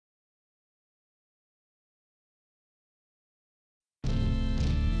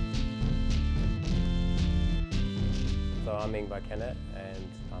I'm Ingvar Kenne,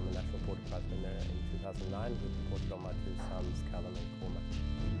 and I'm a National Portrait Prize winner in 2009 with the portrait of my two sons, Callum and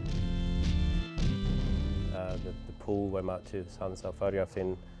Cormac. The pool where my two sons are photographed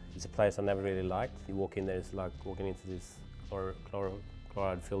in is a place I never really liked. You walk in there, it's like walking into this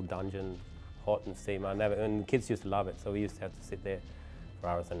chloride-filled dungeon, hot and steamy. And kids used to love it, so we used to have to sit there for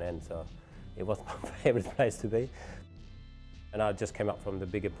hours on end, so it was my favourite place to be. And I just came up from the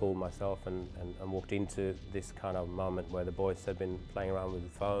bigger pool myself and walked into this kind of moment where the boys had been playing around with the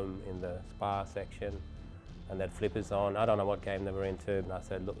foam in the spa section and they had flippers on. I don't know what game they were into, and I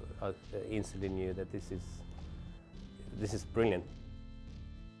said, look, I instantly knew that this is brilliant.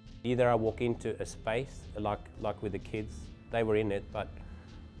 Either I walk into a space, like with the kids, they were in it, but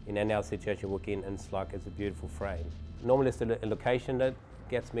in any other situation you walk in and it's like it's a beautiful frame. Normally it's the location that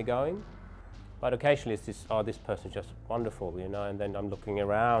gets me going. But occasionally it's just, oh, this person's just wonderful, you know, and then I'm looking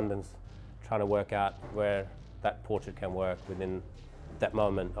around and trying to work out where that portrait can work within that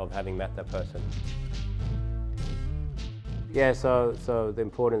moment of having met that person. Yeah, so the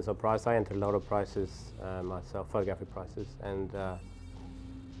importance of prize, I entered a lot of prizes myself, photographic prizes, and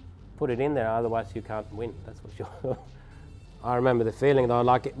put it in there, otherwise you can't win, that's for sure. I remember the feeling though,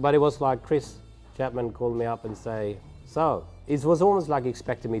 but it was like Chris Chapman called me up and say, so, it was almost like he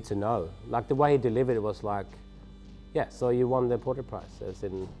expected me to know. Like the way he delivered it was like, yeah, so you won the portrait prize, as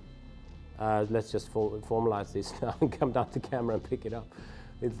in, let's just formalize this now and come down to camera and pick it up.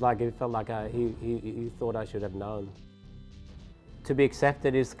 It's like, it felt like he thought I should have known. To be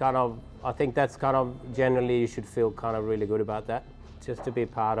accepted is kind of, I think that's kind of, generally you should feel kind of really good about that. Just to be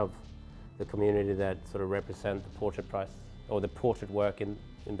part of the community that sort of represent the portrait prize, or the portrait work in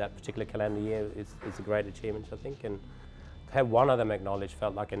that particular calendar year is a great achievement, I think. And to have one of them acknowledged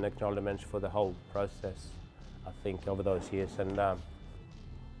felt like an acknowledgement for the whole process, I think, over those years. And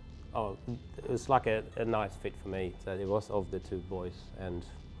it was like a nice fit for me that it was of the two boys, and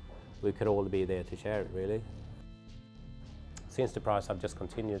we could all be there to share it, really. Since the prize, I've just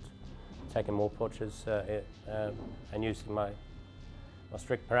continued taking more portraits and using my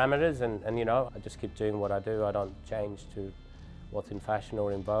strict parameters, and you know, I just keep doing what I do. I don't change to what's in fashion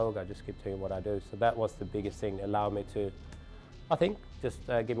or in vogue. I just keep doing what I do. So that was the biggest thing that allowed me to, I think, just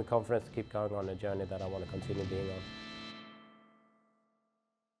give me confidence to keep going on a journey that I want to continue being on.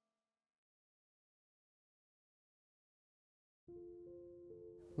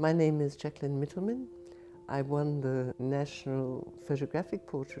 My name is Jacqueline Mitelman. I won the National Photographic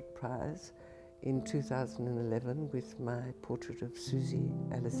Portrait Prize in 2011 with my portrait of Susie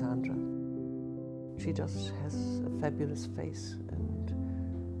Alessandra. She just has a fabulous face and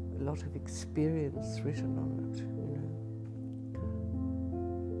a lot of experience written on it, you know.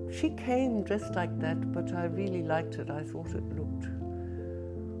 She came dressed like that, but I really liked it. I thought it looked,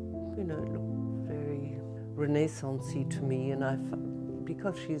 you know, it looked very Renaissance-y to me, and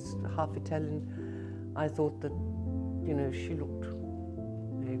because she's half Italian, I thought that, you know, she looked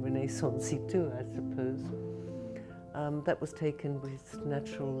very Renaissance-y too, I suppose. That was taken with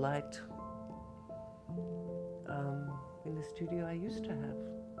natural light in the studio I used to have.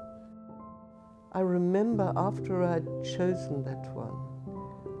 I remember after I'd chosen that one,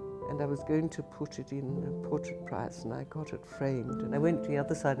 and I was going to put it in a portrait prize, and I got it framed, and I went to the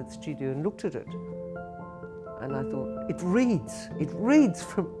other side of the studio and looked at it, and I thought, it reads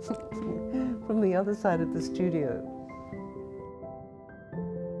from, from the other side of the studio.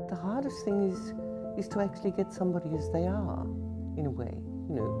 The hardest thing is to actually get somebody as they are, in a way,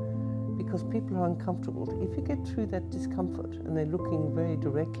 you know, because people are uncomfortable. If you get through that discomfort and they're looking very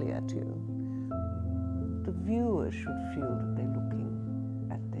directly at you, the viewer should feel that they're looking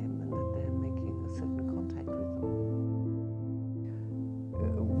at them and that they're making a certain contact with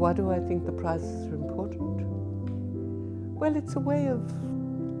them. Why do I think the prizes are important? Well, it's a way of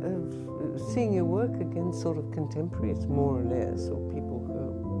seeing your work against sort of contemporaries, more or less, or people who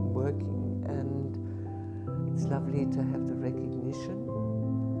are working, and it's lovely to have the recognition.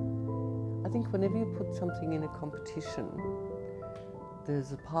 I think whenever you put something in a competition,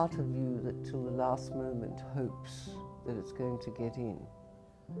 there's a part of you that till the last moment hopes that it's going to get in,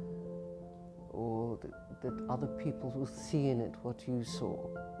 or that other people will see in it what you saw.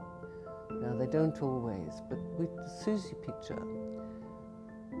 Now, they don't always, but with the Susie picture,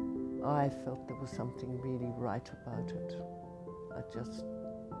 I felt there was something really right about it. I just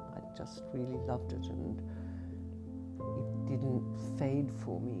really loved it, and it didn't fade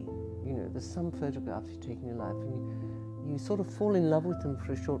for me. You know, there's some photographs you take in your life and you sort of fall in love with them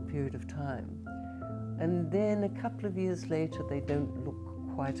for a short period of time. And then a couple of years later, they don't look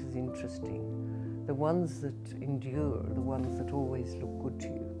quite as interesting. The ones that endure are the ones that always look good to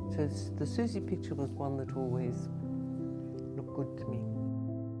you. So the Susie picture was one that always good to me.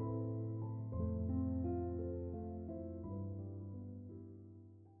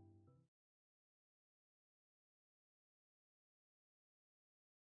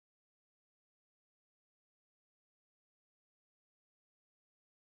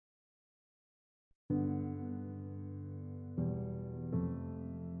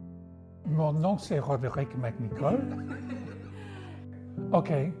 Mon nom c'est McNicol.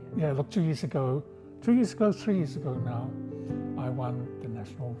 Okay, yeah, look, 3 years ago now, I won the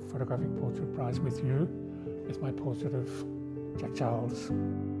National Photographic Portrait Prize with you, with my portrait of Jack Charles.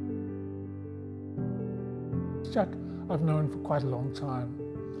 Jack I've known for quite a long time.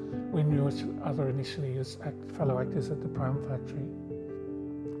 We knew each other initially as fellow actors at the Pram Factory,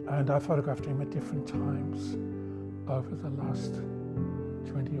 and I photographed him at different times over the last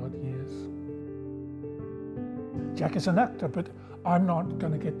 20-odd years. Jack is an actor, but I'm not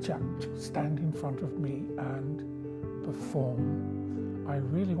going to get Jack to stand in front of me and perform. I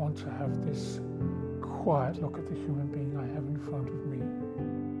really want to have this quiet look at the human being I have in front of me.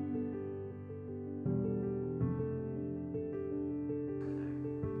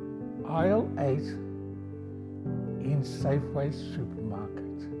 Aisle 8 in Safeway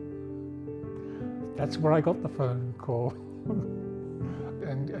supermarket. That's where I got the phone call.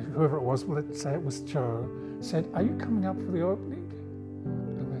 And whoever it was, let's say it was Joe, said, "Are you coming up for the opening?"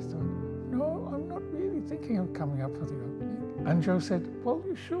 And I thought, "No, I'm not really thinking of coming up for the opening." And Joe said, "Well,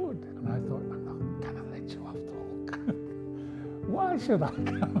 you should." And I thought, "I'm not going to let you off the hook. Why should I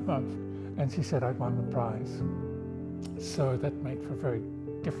come up?" And she said I'd won the prize. So that made for a very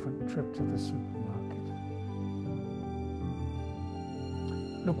different trip to the supermarket.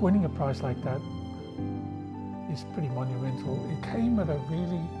 Look, winning a prize like that is pretty monumental. It came at a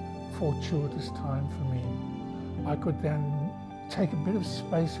really fortuitous time for me. I could then take a bit of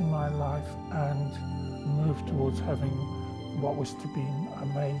space in my life and move towards having what was to be a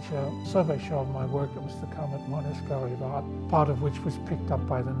major survey show of my work that was to come at Monash Gallery of Art, part of which was picked up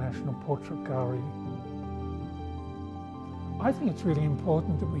by the National Portrait Gallery. I think it's really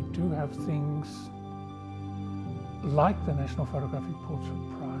important that we do have things like the National Photographic Portrait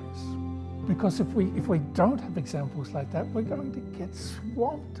Prize. Because if we don't have examples like that, we're going to get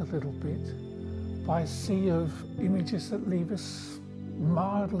swamped a little bit by a sea of images that leave us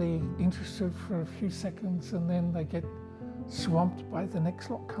mildly interested for a few seconds, and then they get swamped by the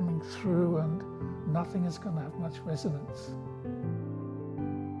next lot coming through, and nothing is going to have much resonance.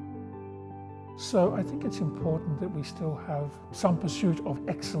 So I think it's important that we still have some pursuit of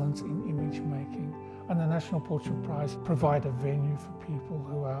excellence in image making, and the National Portrait Prize provide a venue for people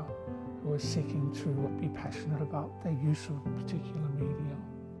who are seeking to be passionate about their use of a particular medium.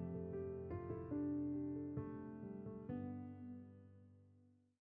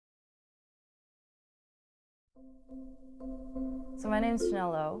 So my name is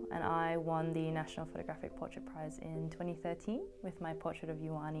Janelle Low, and I won the National Photographic Portrait Prize in 2013 with my portrait of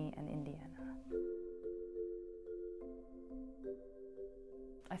Ioane and Indiana.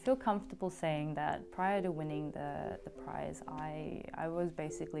 I feel comfortable saying that prior to winning the prize, I was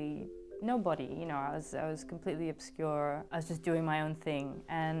basically nobody. You know, I was completely obscure. I was just doing my own thing.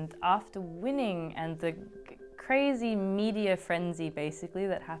 And after winning and the crazy media frenzy basically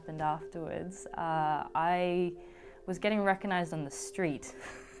that happened afterwards, I was getting recognized on the street.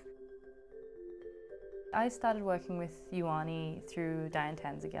 I started working with Ioane through Diane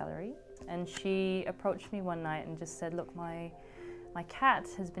Tanzer Gallery, and she approached me one night and just said, "Look, my cat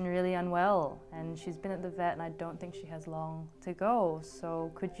has been really unwell and she's been at the vet and I don't think she has long to go.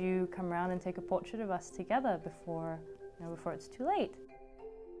 So could you come around and take a portrait of us together before it's too late?"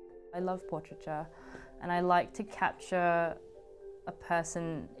 I love portraiture, and I like to capture a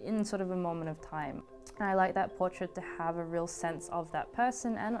person in sort of a moment of time. And I like that portrait to have a real sense of that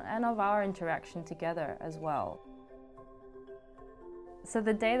person and of our interaction together as well. So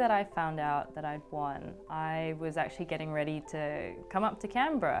the day that I found out that I'd won, I was actually getting ready to come up to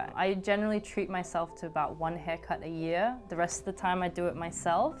Canberra. I generally treat myself to about one haircut a year. The rest of the time I do it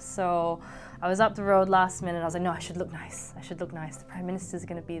myself. So I was up the road last minute. I was like, no, I should look nice. I should look nice. The Prime Minister's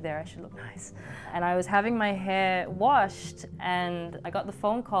going to be there. I should look nice. And I was having my hair washed and I got the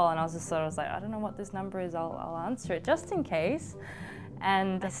phone call, and I was like, I don't know what this number is. I'll answer it just in case.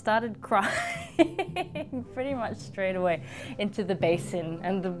 And I started crying pretty much straight away into the basin.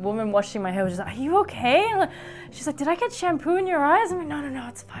 And the woman washing my hair was just like, "Are you okay?" And she's like, "Did I get shampoo in your eyes?" I'm like, no,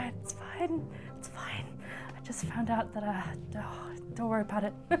 it's fine, it's fine, it's fine. I just found out that, don't worry about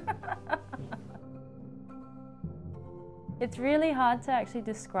it. It's really hard to actually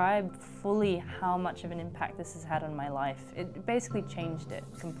describe fully how much of an impact this has had on my life. It basically changed it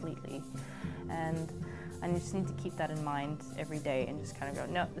completely. And And you just need to keep that in mind every day and just kind of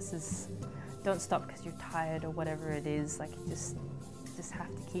go, no, don't stop because you're tired or whatever it is. Like, you just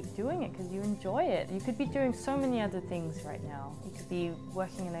have to keep doing it because you enjoy it. You could be doing so many other things right now. You could be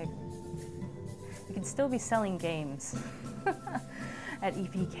working you could still be selling games at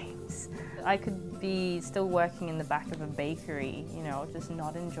EP Games. I could be still working in the back of a bakery, you know, just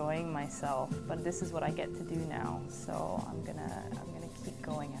not enjoying myself. But this is what I get to do now, so I'm gonna keep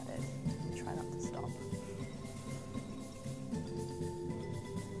going at it and try not to stop.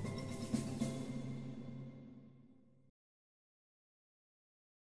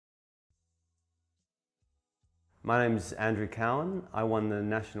 My name is Ingvar Kenne. I won the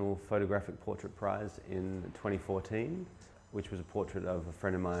National Photographic Portrait Prize in 2014, which was a portrait of a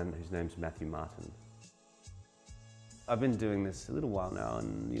friend of mine whose name's Matthew Martin. I've been doing this a little while now,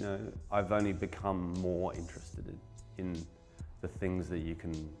 and you know, I've only become more interested in the things that you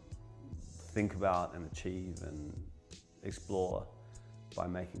can think about and achieve and explore by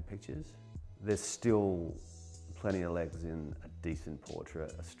making pictures. There's still plenty of legs in a decent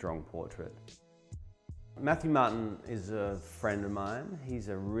portrait, a strong portrait. Matthew Martin is a friend of mine. He's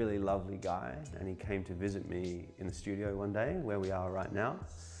a really lovely guy, and he came to visit me in the studio one day, where we are right now,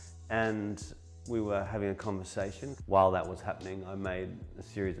 and we were having a conversation. While that was happening, I made a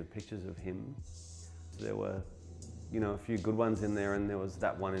series of pictures of him. There were, you know, a few good ones in there, and there was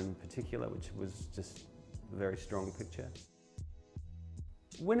that one in particular, which was just a very strong picture.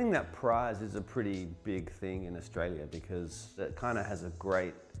 Winning that prize is a pretty big thing in Australia because it kind of has a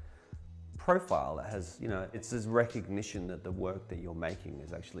great profile. That has, you know, it's this recognition that the work that you're making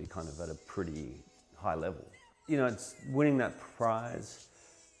is actually kind of at a pretty high level. You know, it's winning that prize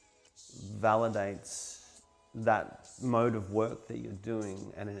validates that mode of work that you're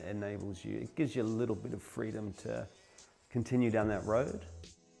doing, and it enables you, it gives you a little bit of freedom to continue down that road.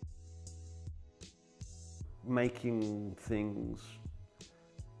 Making things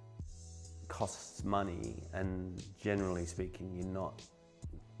costs money, and generally speaking,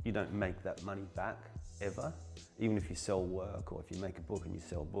 you don't make that money back ever. Even if you sell work, or if you make a book and you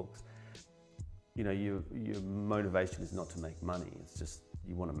sell books, you know, your motivation is not to make money. It's just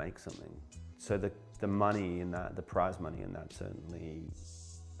you want to make something. So the money in that, the prize money in that, certainly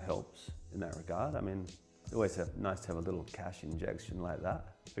helps in that regard. I mean, it's always nice to have a little cash injection like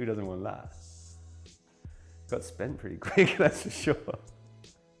that. Who doesn't want that? Got spent pretty quick, that's for sure.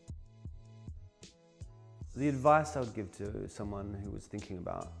 The advice I would give to someone who was thinking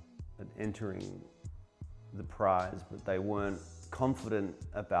about entering the prize, but they weren't confident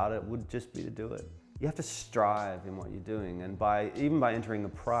about it, would just be to do it. You have to strive in what you're doing, and even by entering a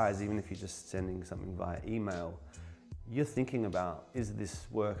prize, even if you're just sending something via email, you're thinking about, is this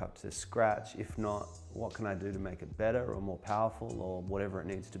work up to scratch? If not, what can I do to make it better or more powerful, or whatever it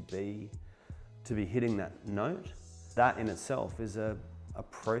needs to be hitting that note? That in itself is a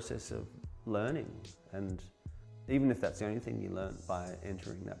process of learning, and even if that's the only thing you learn by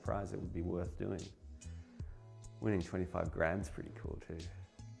entering that prize, it would be worth doing. Winning 25 grand's pretty cool too.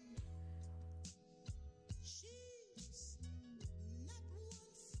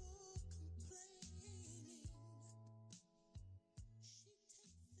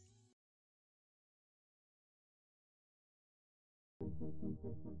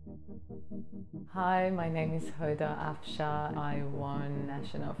 Hi, my name is Hoda Afshar. I won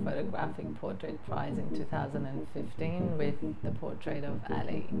National Photographic Portrait Prize in 2015 with the portrait of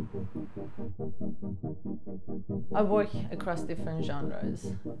Ali. I work across different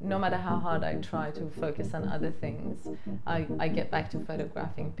genres. No matter how hard I try to focus on other things, I get back to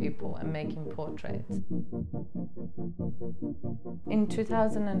photographing people and making portraits. In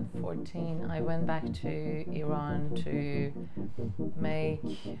 2014, I went back to Iran to make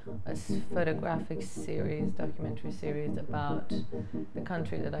a photographic series, documentary series about the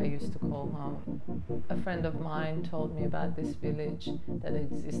country that I used to call home. A friend of mine told me about this village that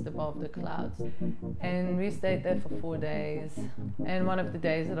exists above the clouds, and we stayed there for 4 days. And one of the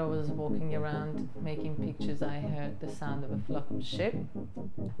days that I was walking around making pictures, I heard the sound of a flock of sheep,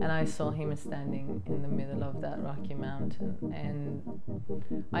 and I saw him standing in the middle of that rocky mountain, and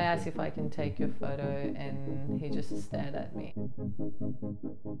I asked if I can take your photo, and he just stared at me.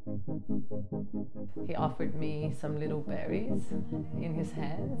 He offered me some little berries in his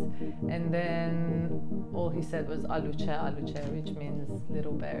hands, and then all he said was aluche, aluche, which means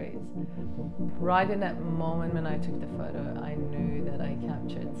little berries. Right in that moment when I took the photo, I knew that I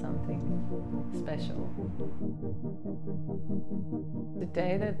captured something special. The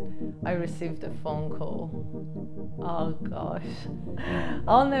day that I received a phone call, oh gosh,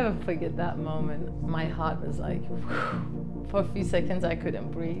 I'll never forget that moment. My heart was like, for a few seconds I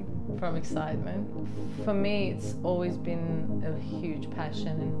couldn't breathe from excitement. For me, it's always been a huge passion,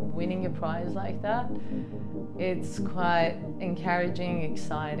 and winning a prize like that, it's quite encouraging,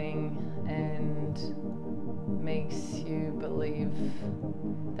 exciting, and makes you believe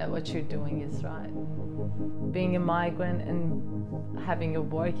that what you're doing is right. Being a migrant and having a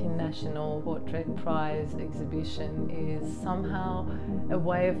work in National Portrait Prize exhibition is somehow a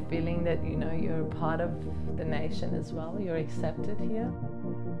way of feeling that, you know, you're a part of the nation as well, you're accepted here.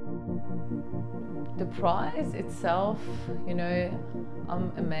 The prize itself, you know,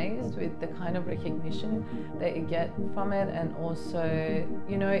 I'm amazed with the kind of recognition that you get from it, and also,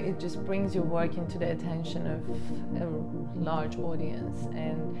 you know, it just brings your work into the attention of a large audience.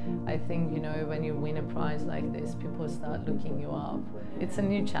 And I think, you know, when you win a prize like this, people start looking you up. It's a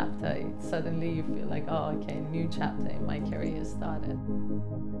new chapter. Suddenly you feel like, oh, okay, new chapter in my career started.